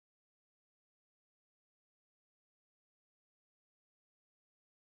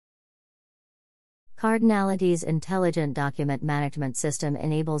Cardinality's intelligent document management system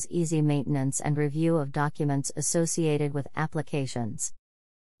enables easy maintenance and review of documents associated with applications.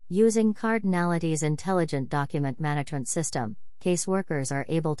 Using Cardinality's intelligent document management system, caseworkers are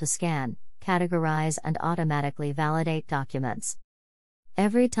able to scan, categorize, and automatically validate documents.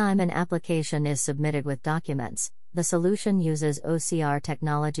 Every time an application is submitted with documents, the solution uses OCR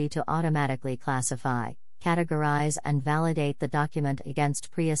technology to automatically classify, categorize, and validate the document against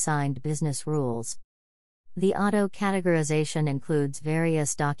pre-assigned business rules. The auto-categorization includes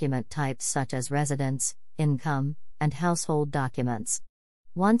various document types such as residence, income, and household documents.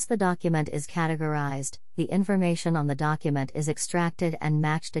 Once the document is categorized, the information on the document is extracted and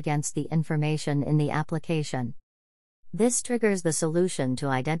matched against the information in the application. This triggers the solution to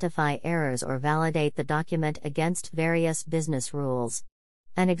identify errors or validate the document against various business rules.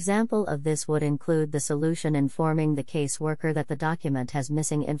 An example of this would include the solution informing the caseworker that the document has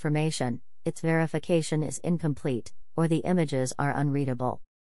missing information, its verification is incomplete, or the images are unreadable.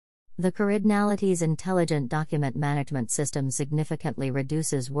 The Cardinality's intelligent document management system significantly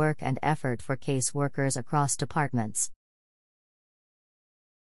reduces work and effort for caseworkers across departments.